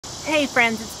Hey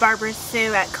friends, it's Barbara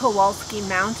Sue at Kowalski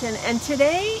Mountain, and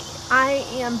today I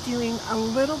am doing a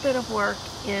little bit of work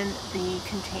in the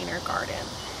container garden.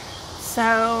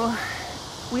 So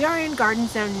we are in garden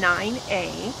zone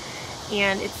 9A,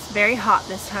 and it's very hot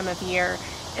this time of year,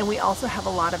 and we also have a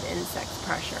lot of insect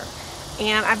pressure.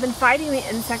 And I've been fighting the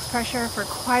insect pressure for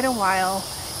quite a while,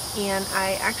 and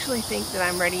I actually think that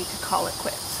I'm ready to call it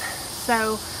quits.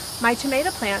 So my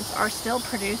tomato plants are still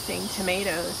producing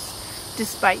tomatoes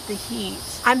despite the heat.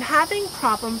 I'm having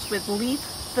problems with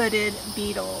leaf-footed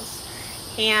beetles,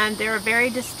 and they're a very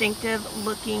distinctive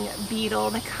looking beetle.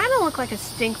 They kind of look like a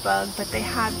stink bug, but they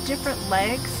have different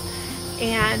legs,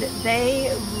 and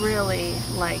they really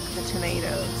like the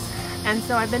tomatoes. And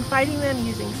so I've been fighting them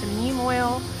using some neem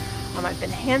oil. I've been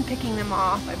hand picking them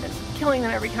off. I've been killing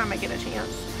them every time I get a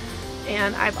chance.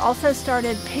 And I've also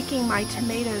started picking my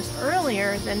tomatoes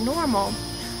earlier than normal.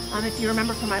 If you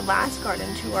remember from my last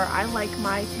garden tour, I like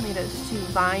my tomatoes to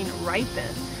vine ripen.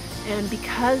 And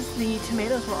because the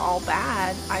tomatoes were all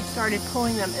bad, I started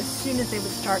pulling them as soon as they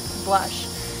would start to blush.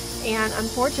 And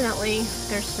unfortunately,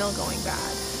 they're still going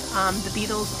bad. The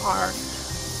beetles are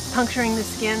puncturing the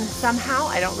skin somehow.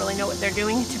 I don't really know what they're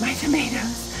doing to my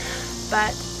tomatoes,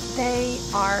 but they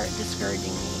are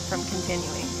discouraging me from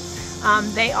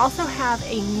continuing. They also have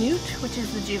a newt, which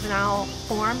is the juvenile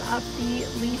form of the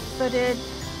leaf-footed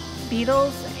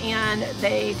beetles, and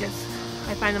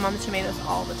I find them on the tomatoes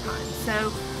all the time. So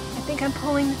I think I'm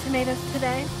pulling the tomatoes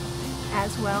today,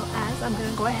 as well as I'm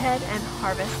going to go ahead and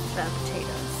harvest the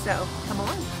potatoes. So come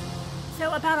along.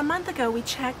 So about a month ago we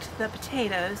checked the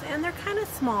potatoes, and they're kind of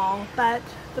small, but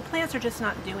the plants are just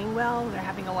not doing well. They're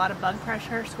having a lot of bug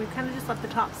pressure, so we've kind of just let the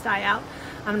tops die out.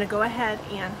 I'm going to go ahead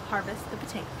and harvest the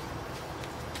potatoes.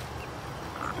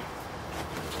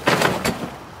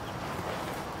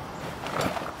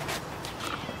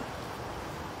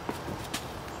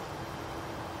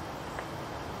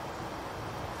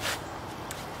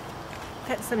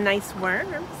 Got some nice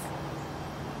worms.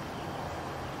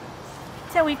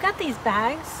 So we've got these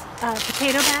bags,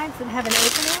 potato bags that have an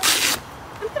opening.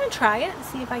 I'm going to try it and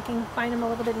see if I can find them a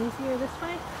little bit easier this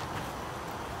way.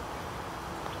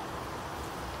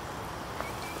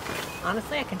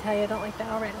 Honestly, I can tell you I don't like that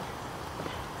already.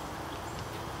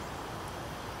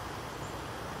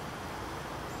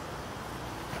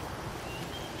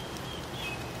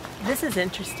 This is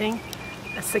interesting,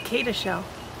 a cicada shell.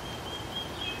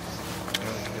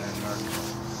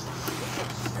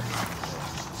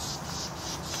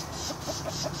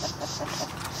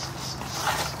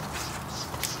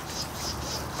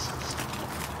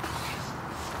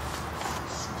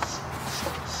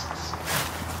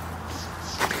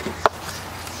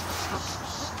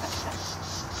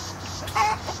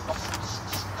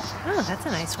 Oh, that's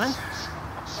a nice one.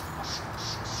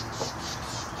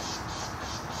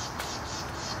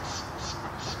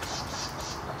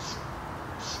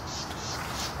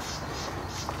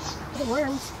 The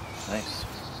worms. Nice.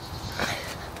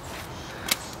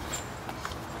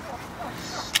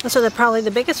 Those are probably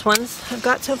the biggest ones I've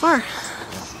got so far.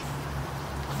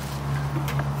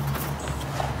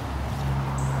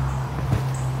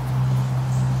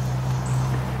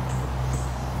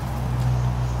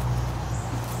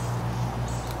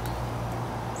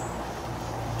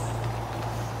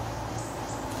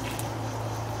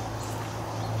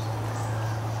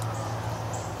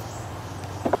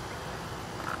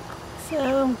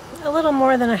 So a little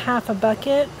more than a half a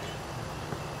bucket,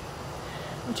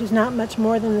 which is not much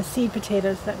more than the seed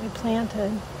potatoes that we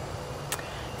planted.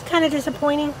 It's kind of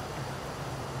disappointing.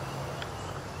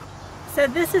 So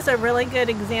this is a really good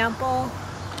example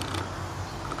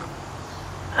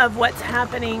of what's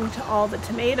happening to all the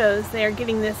tomatoes. They're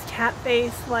getting this tap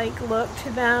face-like look to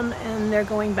them, and they're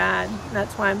going bad.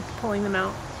 That's why I'm pulling them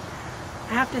out.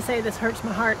 I have to say this hurts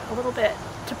my heart a little bit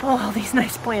to pull all these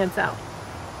nice plants out.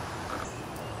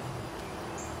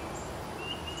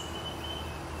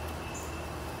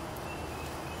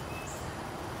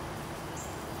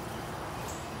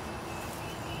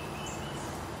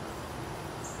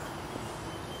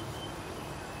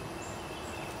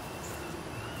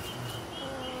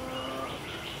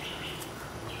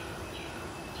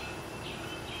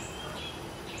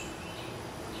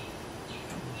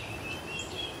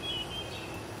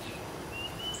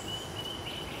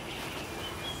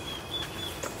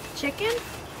 Chicken?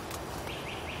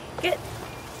 Get.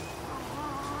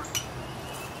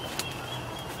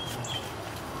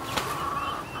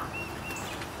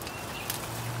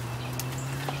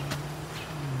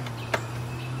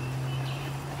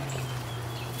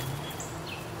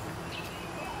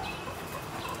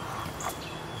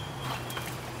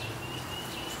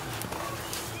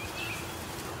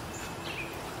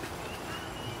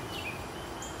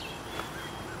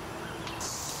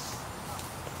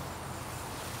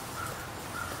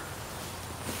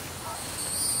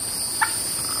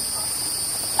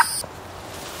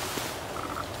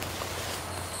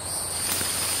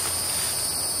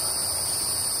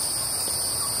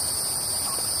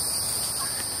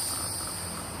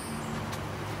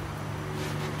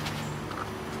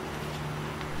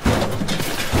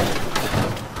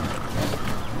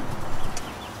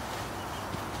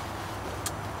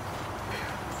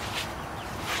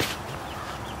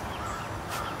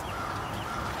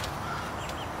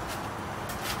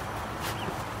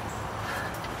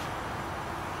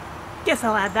 Guess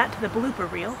I'll add that to the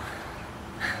blooper reel.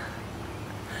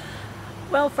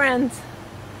 Well, friends,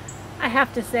 I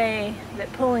have to say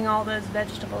that pulling all those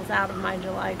vegetables out of my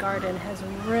July garden has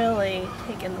really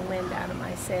taken the wind out of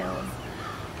my sails.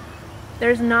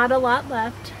 There's not a lot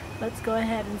left. Let's go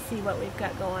ahead and see what we've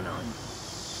got going on.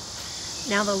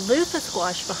 Now the loofah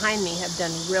squash behind me have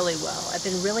done really well. I've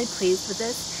been really pleased with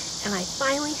this, and I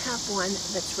finally have one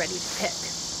that's ready to pick.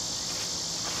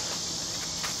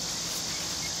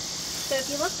 So if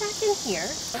you look back in here,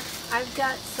 I've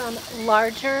got some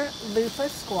larger loofah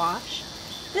squash.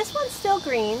 This one's still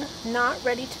green, not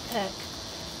ready to pick,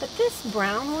 but this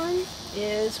brown one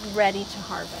is ready to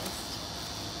harvest.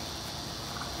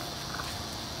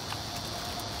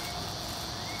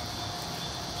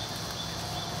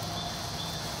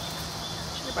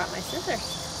 Should have brought my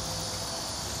scissors.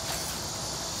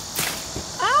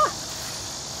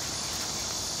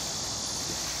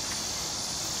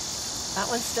 That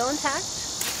one's still intact.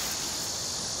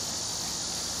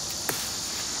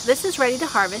 This is ready to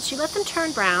harvest. You let them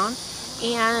turn brown,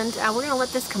 and we're going to let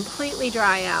this completely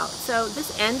dry out. So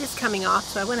this end is coming off,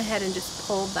 so I went ahead and just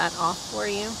pulled that off for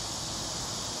you.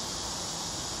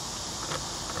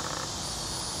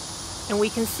 And we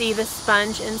can see the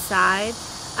sponge inside.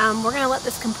 We're going to let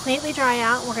this completely dry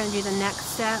out. We're going to do the next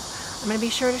step. I'm going to be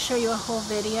sure to show you a whole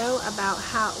video about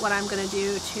what I'm going to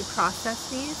do to process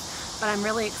these. But I'm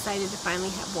really excited to finally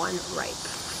have one ripe.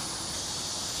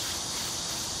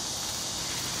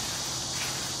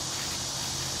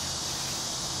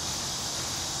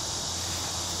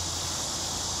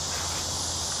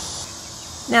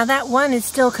 Now that one is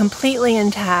still completely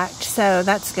intact, so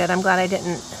that's good. I'm glad I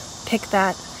didn't pick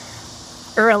that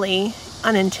early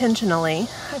unintentionally.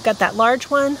 I've got that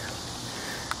large one.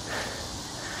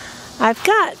 I've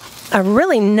got a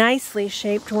really nicely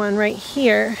shaped one right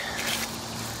here.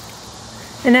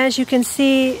 And as you can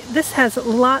see, this has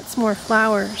lots more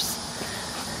flowers.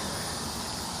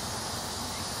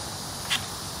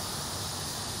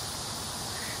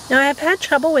 Now I've had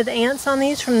trouble with ants on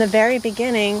these from the very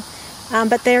beginning,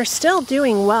 but they're still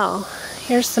doing well.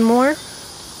 Here's some more.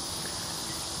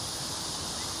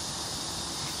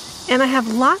 And I have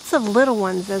lots of little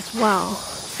ones as well.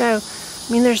 So,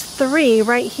 I mean, there's 3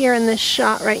 right here in this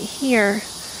shot right here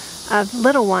of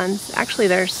little ones. Actually,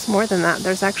 there's more than that.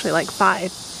 There's actually like 5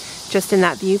 just in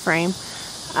that view frame.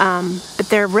 But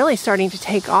they're really starting to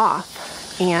take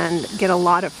off and get a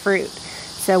lot of fruit.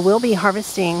 So we'll be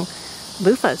harvesting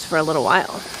loofahs for a little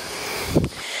while.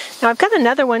 Now I've got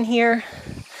another one here.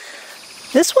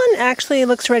 This one actually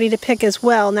looks ready to pick as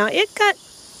well. Now it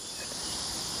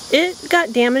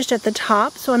got damaged at the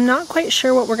top, so I'm not quite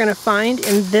sure what we're going to find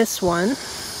in this one.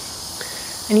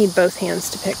 I need both hands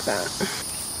to pick that.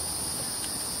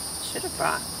 Should have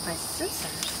brought my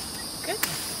scissors. Goodness,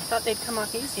 I thought they'd come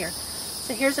off easier.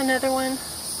 So here's another one.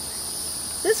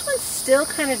 This one's still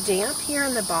kind of damp here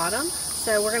in the bottom,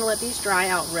 so we're going to let these dry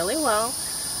out really well,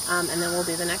 and then we'll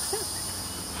do the next step.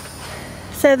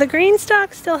 So the green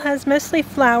stalk still has mostly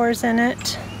flowers in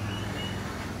it.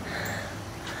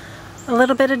 A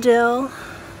little bit of dill.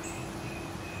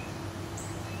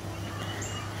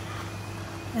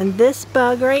 And this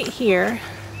bug right here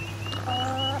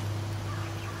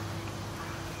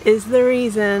is the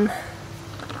reason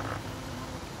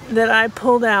that I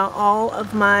pulled out all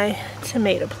of my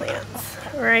tomato plants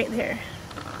right there.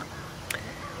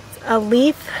 It's a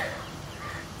leaf-footed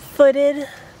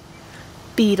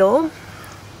beetle,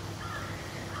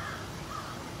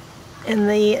 and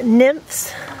the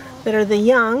nymphs that are the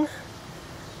young,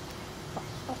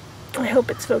 I hope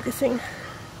it's focusing,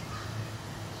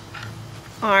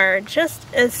 are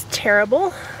just as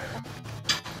terrible.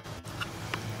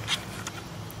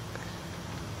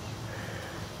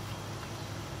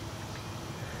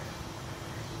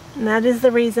 And that is the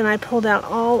reason I pulled out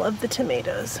all of the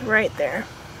tomatoes right there.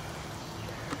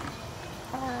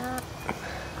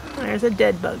 There's a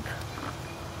dead bug.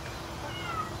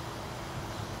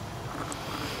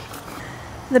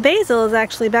 The basil is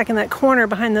actually back in that corner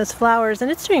behind those flowers,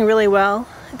 and it's doing really well.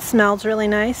 It smells really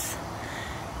nice.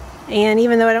 And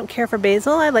even though I don't care for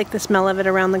basil, I like the smell of it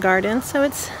around the garden, so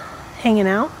it's hanging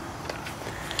out.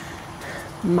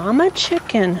 Mama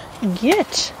chicken,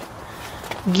 get!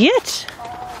 Get!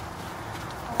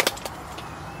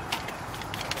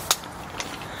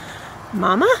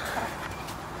 Mama?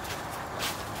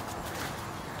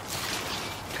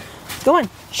 Go on,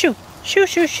 shoo, shoo,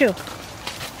 shoo, shoo.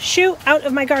 Shoo out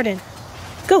of my garden.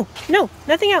 Go, no,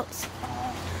 nothing else.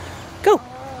 Go.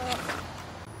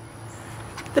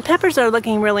 The peppers are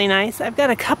looking really nice. I've got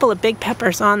a couple of big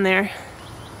peppers on there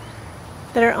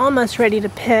that are almost ready to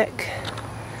pick.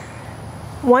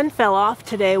 One fell off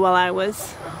today while I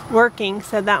was working,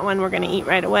 so that one we're going to eat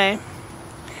right away.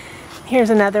 Here's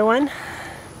another one.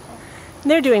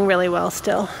 They're doing really well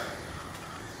still.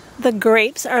 The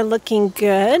grapes are looking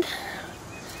good.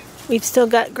 We've still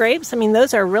got grapes. I mean,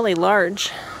 those are really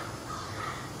large.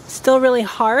 Still really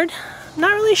hard. I'm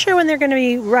not really sure when they're going to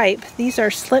be ripe. These are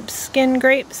slip skin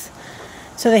grapes,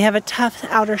 so they have a tough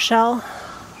outer shell.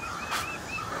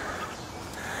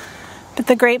 But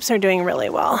the grapes are doing really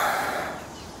well.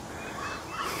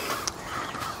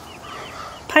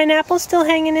 Pineapple still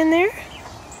hanging in there.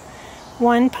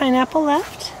 One pineapple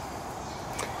left.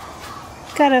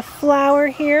 Got a flower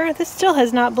here. This still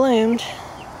has not bloomed.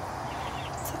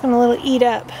 It's looking a little eat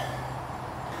up.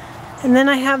 And then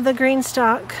I have the green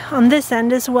stalk on this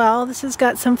end as well. This has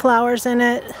got some flowers in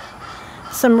it,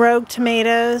 some rogue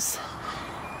tomatoes,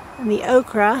 and the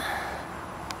okra.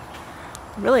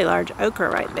 Really large okra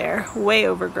right there, way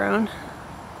overgrown.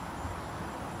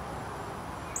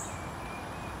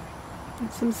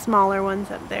 And some smaller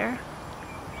ones up there.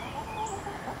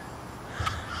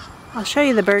 I'll show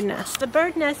you the bird nest. The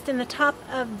bird nest in the top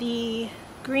of the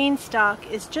green stalk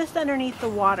is just underneath the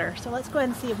water. So let's go ahead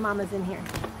and see if Mama's in here.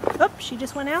 Oh, she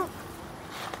just went out.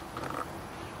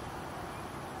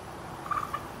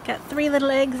 Got 3 little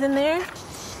eggs in there.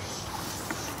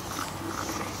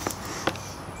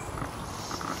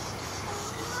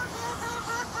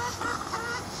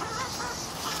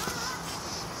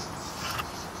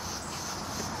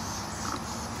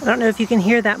 I don't know if you can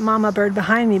hear that mama bird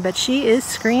behind me, but she is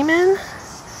screaming.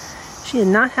 She is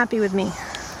not happy with me.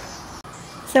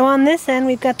 So on this end,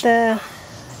 we've got I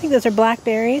think those are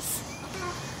blackberries.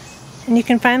 And you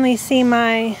can finally see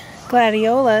my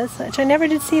gladiolas, which I never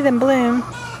did see them bloom.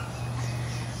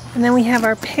 And then we have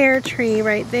our pear tree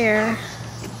right there.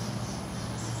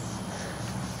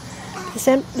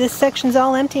 This section's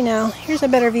all empty now. Here's a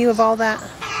better view of all that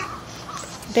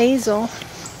basil.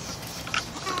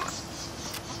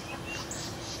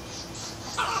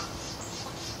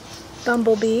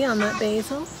 Bumblebee on that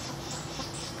basil.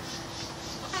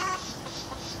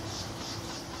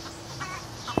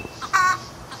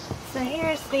 So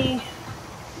here's the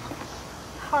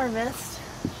harvest.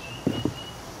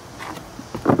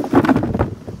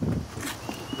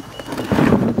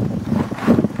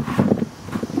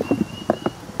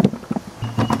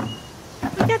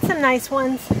 We got some nice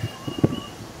ones.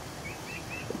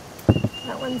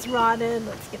 That one's rotted.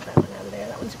 Let's get that one out of there.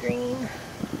 That one's green.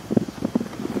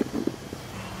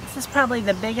 This is probably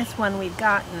the biggest one we've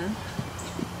gotten.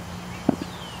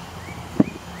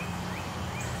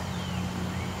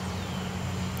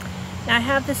 Now I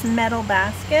have this metal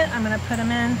basket. I'm going to put them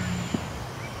in,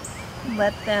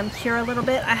 let them cure a little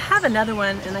bit. I have another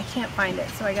one and I can't find it,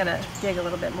 so I got to dig a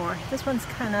little bit more. This one's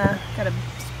kind of got a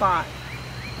spot.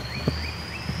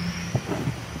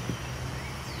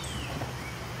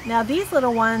 Now these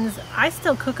little ones, I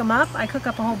still cook them up. I cook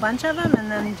up a whole bunch of them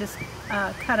and then just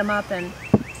cut them up and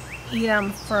eat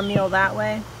them for a meal that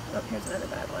way. Oh, here's another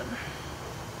bad one.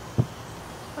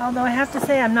 Although I have to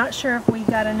say I'm not sure if we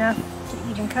got enough to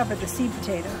even cover the seed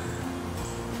potato.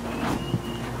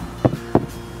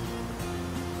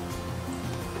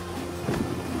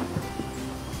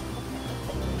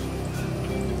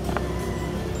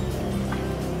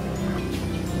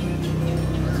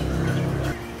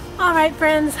 Alright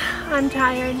friends, I'm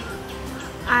tired.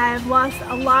 I've lost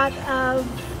a lot of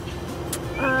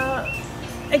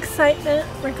excitement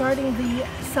regarding the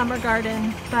summer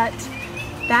garden, but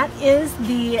that is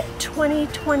the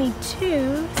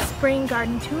 2022 spring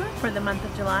garden tour for the month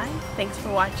of July. Thanks for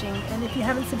watching, and if you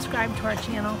haven't subscribed to our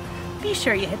channel, be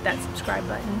sure you hit that subscribe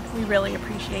button. We really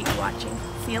appreciate you watching.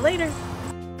 See you later.